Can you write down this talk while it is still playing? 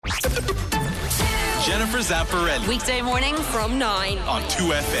Jennifer Zamparelli. Weekday morning from 9 on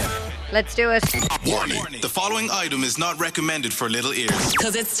 2FM. Let's do it. Warning. The following item is not recommended for little ears.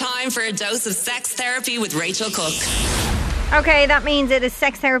 Because it's time for a dose of sex therapy with Rachel Cook. Okay, that means it is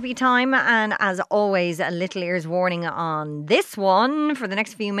sex therapy time, and as always, a little ears warning on this one for the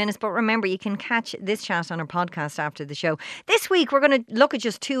next few minutes. But remember, you can catch this chat on our podcast after the show. This week, we're going to look at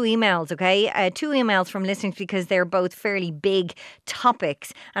just 2 emails, okay? 2 emails from listeners because they're both fairly big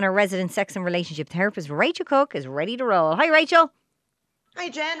topics, and our resident sex and relationship therapist, Rachel Cook, is ready to roll. Hi, Rachel. Hi,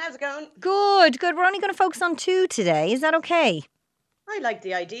 Jen. How's it going? Good. We're only going to focus on 2 today. Is that okay? I like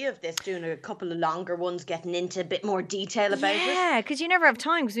the idea of this, doing a couple of longer ones, getting into a bit more detail about it. Yeah, because you never have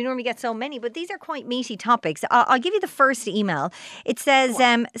time because we normally get so many. But these are quite meaty topics. I'll give you the first email. It says,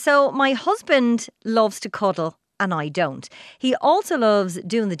 so my husband loves to cuddle and I don't. He also loves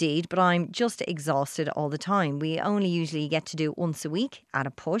doing the deed, but I'm just exhausted all the time. We only usually get to do it once a week at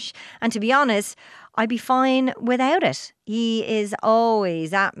a push. And to be honest, I'd be fine without it. He is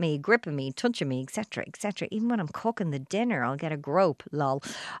always at me, gripping me, touching me, etc., etc. Even when I'm cooking the dinner, I'll get a grope, lol.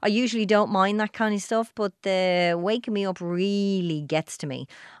 I usually don't mind that kind of stuff, but the waking me up really gets to me.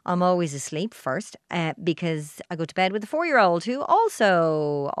 I'm always asleep first because I go to bed with a 4-year-old who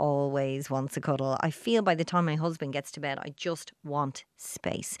also always wants a cuddle. I feel by the time my husband gets to bed, I just want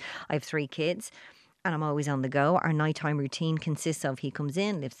space. I have 3 kids. And I'm always on the go. Our nighttime routine consists of he comes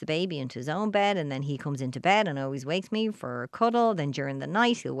in, lifts the baby into his own bed, and then he comes into bed and always wakes me for a cuddle. Then during the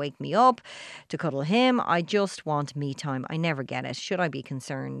night, he'll wake me up to cuddle him. I just want me time. I never get it. Should I be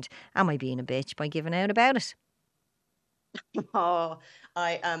concerned? Am I being a bitch by giving out about it? Oh,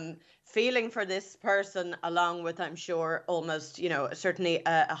 I am feeling for this person along with, I'm sure, almost, certainly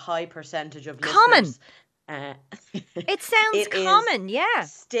a high percentage of listeners. Common. It sounds common, yeah.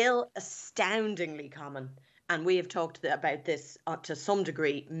 Still astoundingly common. And we have talked about this to some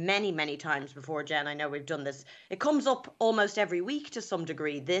degree many, many times before, Jen. I know we've done this. It comes up almost every week to some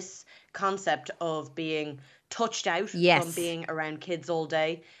degree, this concept of being touched out from being around kids all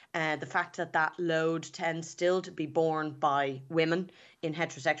day. The fact that load tends still to be borne by women in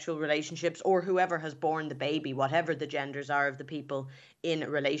heterosexual relationships or whoever has borne the baby, whatever the genders are of the people in a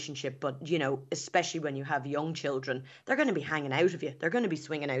relationship. But, especially when you have young children, they're going to be hanging out of you. They're going to be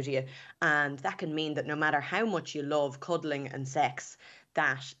swinging out of you. And that can mean that no matter how much you love cuddling and sex,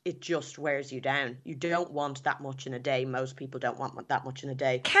 that it just wears you down. You don't want that much in a day. Most people don't want that much in a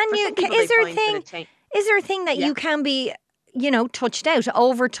day. Is there a thing that you can be, touched out,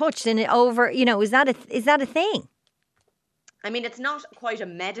 over touched and over, is that a thing? I mean, it's not quite a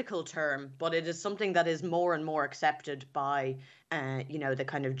medical term, but it is something that is more and more accepted by, the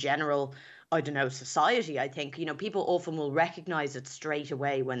kind of general, society, I think. People often will recognize it straight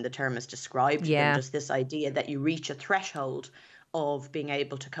away when the term is described. Yeah. Just this idea that you reach a threshold of being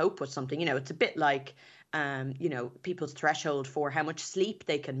able to cope with something. It's a bit like, people's threshold for how much sleep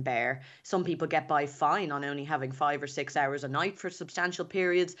they can bear. Some people get by fine on only having 5 or 6 hours a night for substantial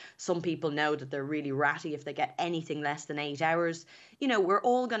periods. Some people know that they're really ratty if they get anything less than 8 hours. We're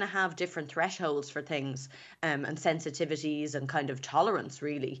all going to have different thresholds for things and sensitivities and kind of tolerance,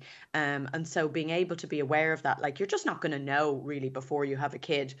 really. And so being able to be aware of that, like you're just not going to know really before you have a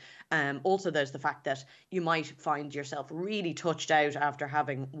kid. Also, there's the fact that you might find yourself really touched out after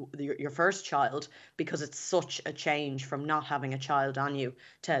having your first child because it's such a change from not having a child on you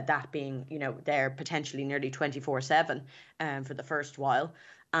to that being, there potentially nearly 24/7 for the first while.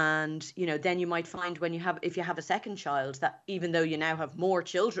 And, then you might find if you have a second child, that even though you now have more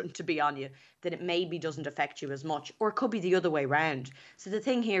children to be on you, that it maybe doesn't affect you as much, or it could be the other way round. So the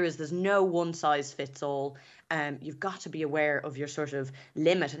thing here is there's no one size fits all. You've got to be aware of your sort of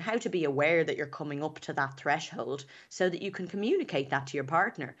limit and how to be aware that you're coming up to that threshold so that you can communicate that to your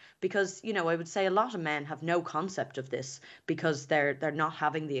partner. Because, I would say a lot of men have no concept of this because they're not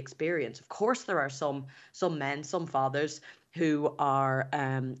having the experience. Of course, there are some men, some fathers who are,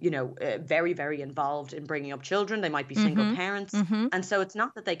 very, very involved in bringing up children. They might be single parents. And so it's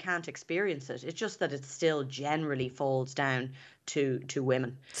not that they can't experience it. It's just that it still generally falls down to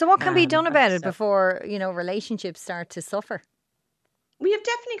women. So what can be done about it before, relationships start to suffer? We have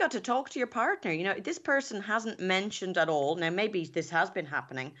definitely got to talk to your partner. This person hasn't mentioned at all. Now, maybe this has been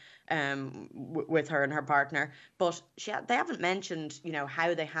happening with her and her partner, but they haven't mentioned,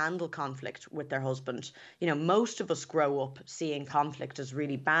 how they handle conflict with their husband. Most of us grow up seeing conflict as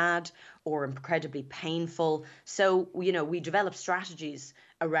really bad or incredibly painful. So, you know, we develop strategies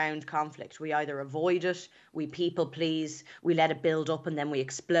around conflict. We either avoid it, we people please, we let it build up and then we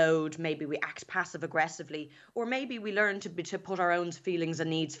explode. Maybe we act passive aggressively, or maybe we learn to put our own feelings and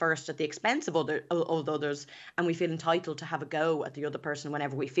needs first at the expense of others, and we feel entitled to have a go at the other person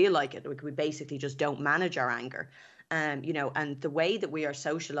whenever we feel like it. We basically just don't manage our anger. You know, and the way that we are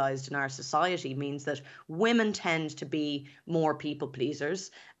socialized in our society means that women tend to be more people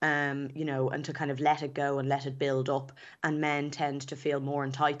pleasers, you know, and to kind of let it go and let it build up. And men tend to feel more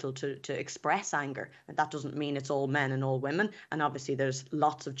entitled to express anger. And that doesn't mean it's all men and all women. And obviously there's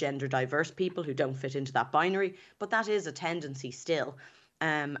lots of gender diverse people who don't fit into that binary, but that is a tendency still.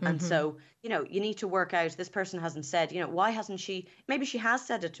 And so, you know, you need to work out, this person hasn't said, you know, why hasn't she, maybe she has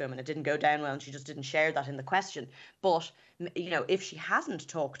said it to him and it didn't go down well and she just didn't share that in the question. But, you know, if she hasn't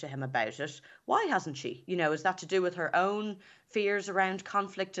talked to him about it, why hasn't she? You know, is that to do with her own fears around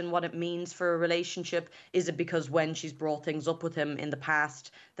conflict and what it means for a relationship? Is it because when she's brought things up with him in the past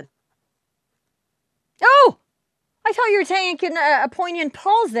that... Oh, I thought you were taking a poignant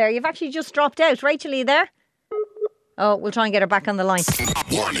pause there. You've actually just dropped out. Rachel, are you there? Oh, we'll try and get her back on the line.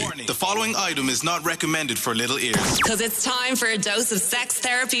 Warning. The following item is not recommended for little ears. Because it's time for a dose of sex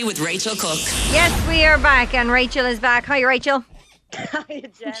therapy with Rachel Cook. Yes, we are back and Rachel is back. Hi, Rachel. Hi,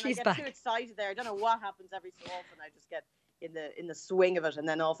 Jen. She's I get back. too excited there. I don't know what happens every so often. I just get in the swing of it and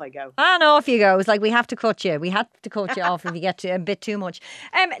then off I go. And off you go. It's like we have to cut you. We have to cut you off if you get to a bit too much.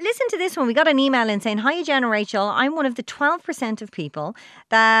 Listen to this one. We got an email in saying, "Hi, Jen and Rachel. I'm one of the 12% of people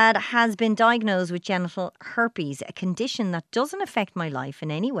that has been diagnosed with genital herpes, a condition that doesn't affect my life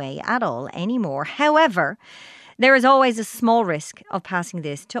in any way at all anymore. However, there is always a small risk of passing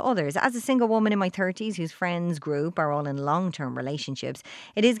this to others. As a single woman in my 30s whose friends group are all in long-term relationships,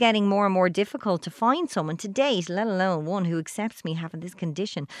 it is getting more and more difficult to find someone to date, let alone one who accepts me having this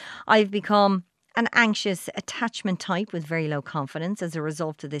condition. I've become an anxious attachment type with very low confidence as a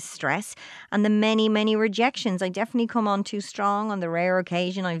result of this stress and the many, many rejections. I definitely come on too strong on the rare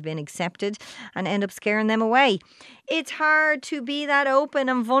occasion I've been accepted and end up scaring them away. It's hard to be that open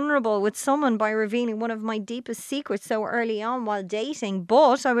and vulnerable with someone by revealing one of my deepest secrets so early on while dating,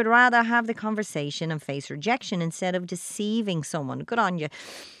 but I would rather have the conversation and face rejection instead of deceiving someone." Good on you.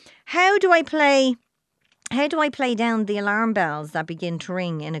 How do I play down the alarm bells that begin to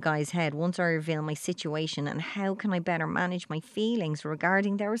ring in a guy's head once I reveal my situation, and how can I better manage my feelings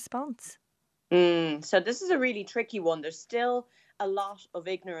regarding their response? So this is a really tricky one. There's still a lot of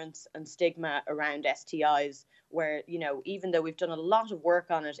ignorance and stigma around STIs where, you know, even though we've done a lot of work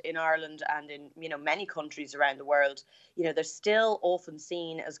on it in Ireland and in, you know, many countries around the world, you know, they're still often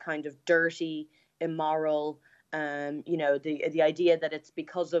seen as kind of dirty, immoral. You know, the idea that it's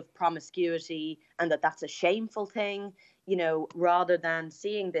because of promiscuity and that's a shameful thing, you know, rather than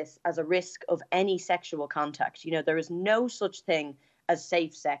seeing this as a risk of any sexual contact. You know, there is no such thing as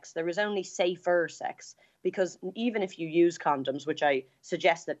safe sex. There is only safer sex, because even if you use condoms, which I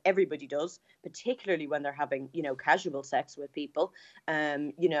suggest that everybody does, particularly when they're having, you know, casual sex with people,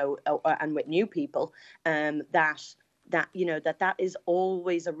 you know, and with new people, that you know that is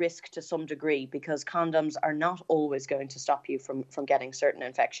always a risk to some degree, because condoms are not always going to stop you from getting certain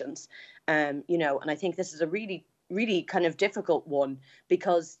infections. You know, and I think this is a really kind of difficult one,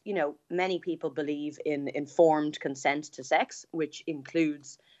 because, you know, many people believe in informed consent to sex, which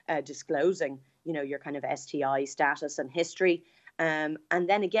includes disclosing, you know, your kind of STI status and history. And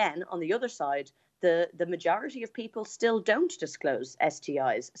then again, on the other side, the majority of people still don't disclose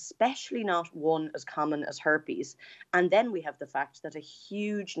STIs, especially not one as common as herpes. And then we have the fact that a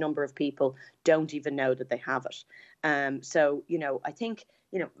huge number of people don't even know that they have it. So, you know, I think,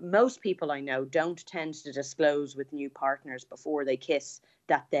 you know, most people I know don't tend to disclose with new partners before they kiss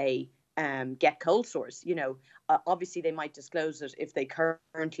that they get cold sores. You know, obviously they might disclose it if they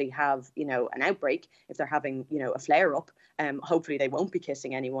currently have, you know, an outbreak, if they're having, you know, a flare up. Hopefully they won't be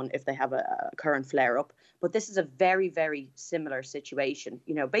kissing anyone if they have a current flare up. But this is a very, very similar situation.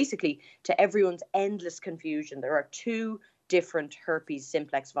 You know, basically, to everyone's endless confusion, there are two different herpes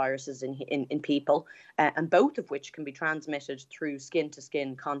simplex viruses in people, and both of which can be transmitted through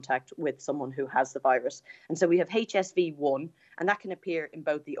skin-to-skin contact with someone who has the virus. And so we have HSV1, and that can appear in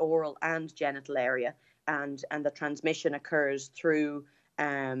both the oral and genital area, and the transmission occurs through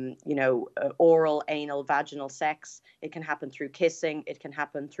you know, oral, anal, vaginal sex. It can happen through kissing. It can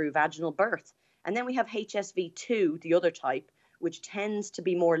happen through vaginal birth. And then we have HSV2, the other type, which tends to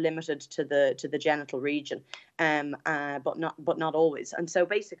be more limited to the genital region, but not always. And so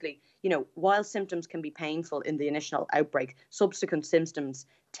basically, while symptoms can be painful in the initial outbreak, subsequent symptoms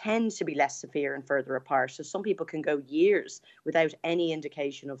tend to be less severe and further apart. So some people can go years without any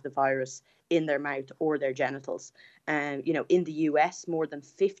indication of the virus in their mouth or their genitals. In the US, more than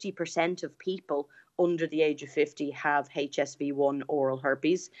 50% of people under the age of 50 have HSV1 oral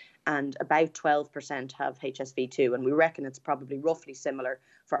herpes, and about 12% have HSV2. And we reckon it's probably roughly similar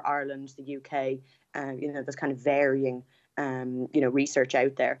for Ireland, the UK. There's kind of varying research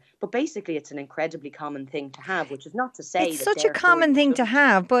out there. But basically, it's an incredibly common thing to have, which is not to say it's that such a common thing to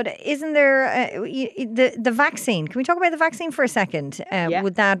have. But isn't there the vaccine? Can we talk about the vaccine for a second?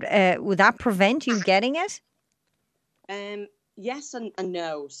 Would that prevent you getting it? Yes and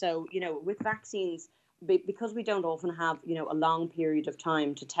no. So, with vaccines, because we don't often have, a long period of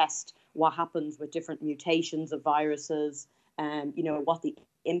time to test what happens with different mutations of viruses, what the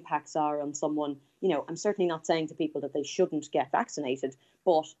impacts are on someone. I'm certainly not saying to people that they shouldn't get vaccinated,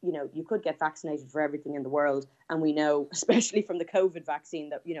 but, you could get vaccinated for everything in the world. And we know, especially from the COVID vaccine,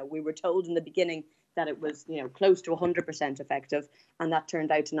 that, we were told in the beginning that it was, close to 100% effective, and that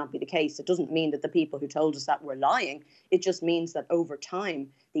turned out to not be the case. It doesn't mean that the people who told us that were lying. It just means that over time,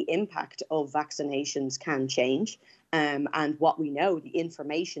 the impact of vaccinations can change. And what we know, the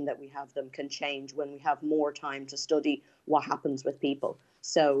information that we have them can change when we have more time to study what happens with people.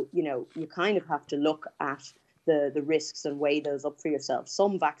 So, you kind of have to look at the risks and weigh those up for yourself.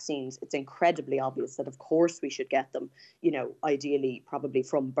 Some vaccines, it's incredibly obvious that, of course, we should get them, ideally probably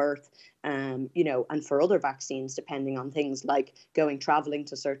from birth, and for other vaccines, depending on things like traveling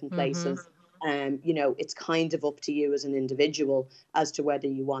to certain places. It's kind of up to you as an individual as to whether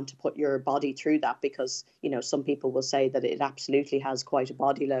you want to put your body through that, because, some people will say that it absolutely has quite a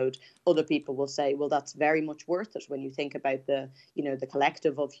body load. Other people will say, well, that's very much worth it when you think about the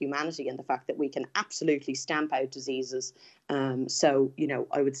collective of humanity and the fact that we can absolutely stamp out diseases. So,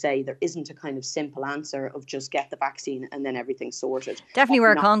 I would say there isn't a kind of simple answer of just get the vaccine and then everything's sorted. Definitely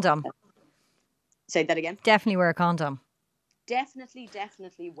wear a condom. Say that again. Definitely wear a condom.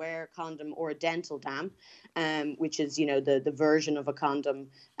 Definitely wear a condom or a dental dam, which is, the version of a condom.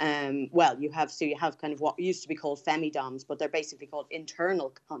 You have kind of what used to be called femidoms, but they're basically called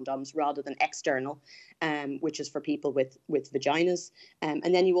internal condoms rather than external, which is for people with vaginas.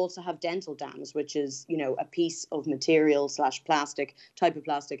 And then you also have dental dams, which is, a piece of material / plastic, type of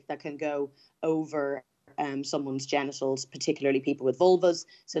plastic that can go over someone's genitals, particularly people with vulvas,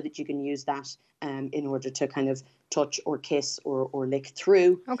 so that you can use that in order to kind of touch or kiss or lick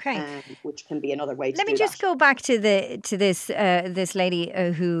through. Okay, which can be another way to Let me just go back to this lady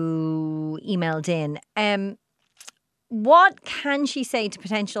who emailed in. What can she say to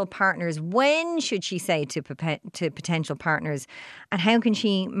potential partners? When should she say to potential partners? And how can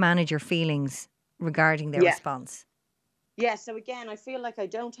she manage her feelings regarding their response? Yeah, so again, I feel like I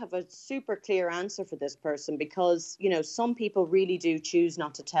don't have a super clear answer for this person because, some people really do choose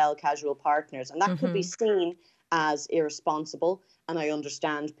not to tell casual partners, and that could be seen as irresponsible. And I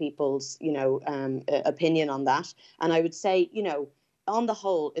understand people's, opinion on that. And I would say, on the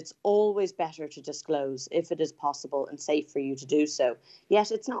whole, it's always better to disclose if it is possible and safe for you to do so.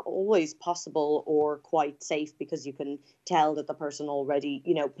 Yet it's not always possible or quite safe, because you can tell that the person already,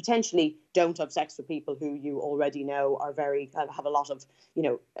 potentially don't have sex with people who you already know are have a lot of,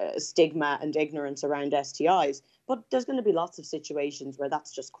 stigma and ignorance around STIs. But there's going to be lots of situations where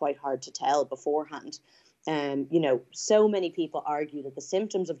that's just quite hard to tell beforehand. So many people argue that the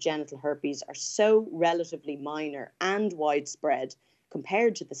symptoms of genital herpes are so relatively minor and widespread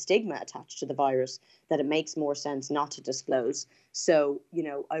compared to the stigma attached to the virus that it makes more sense not to disclose. So,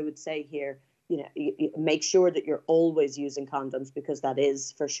 I would say here, you make sure that you're always using condoms, because that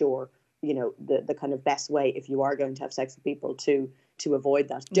is for sure, the kind of best way if you are going to have sex with people to avoid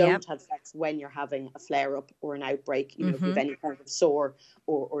that. Don't have sex when you're having a flare-up or an outbreak. If you have any kind of sore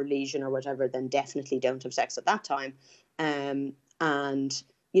or lesion or whatever, then definitely don't have sex at that time. And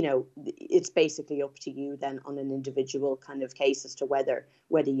it's basically up to you then on an individual kind of case as to whether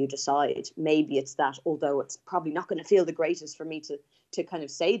you decide. Maybe it's that, although it's probably not going to feel the greatest for me to kind of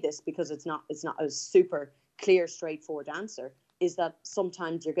say this, because it's not a super clear, straightforward answer, is that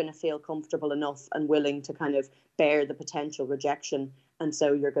sometimes you're going to feel comfortable enough and willing to kind of bear the potential rejection. And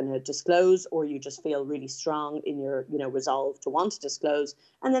so you're going to disclose, or you just feel really strong in your, resolve to want to disclose.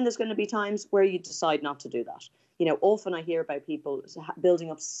 And then there's going to be times where you decide not to do that. Often I hear about people building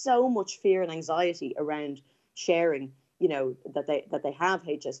up so much fear and anxiety around sharing, that they have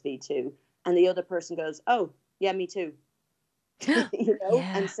HSV2, and the other person goes, "Oh, yeah, me too."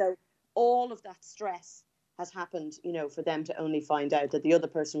 And so all of that stress has happened, for them to only find out that the other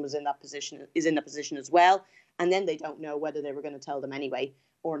person is in that position as well. And then they don't know whether they were going to tell them anyway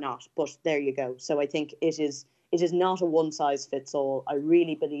or not. But there you go. So I think it is not a one size fits all. I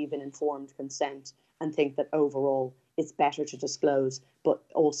really believe in informed consent and think that overall it's better to disclose, but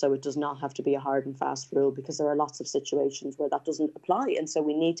also it does not have to be a hard and fast rule, because there are lots of situations where that doesn't apply. And so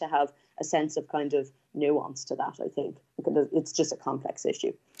we need to have a sense of kind of nuance to that, I think. Because it's just a complex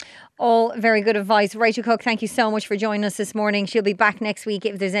issue. All very good advice. Rachel Cook, thank you so much for joining us this morning. She'll be back next week.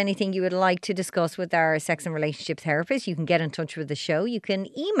 If there's anything you would like to discuss with our sex and relationship therapist, you can get in touch with the show. You can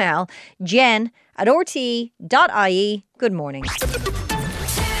email jen@rte.ie. Good morning.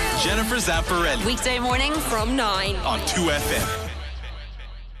 Jennifer Zamparelli. Weekday morning from 9 on 2FM.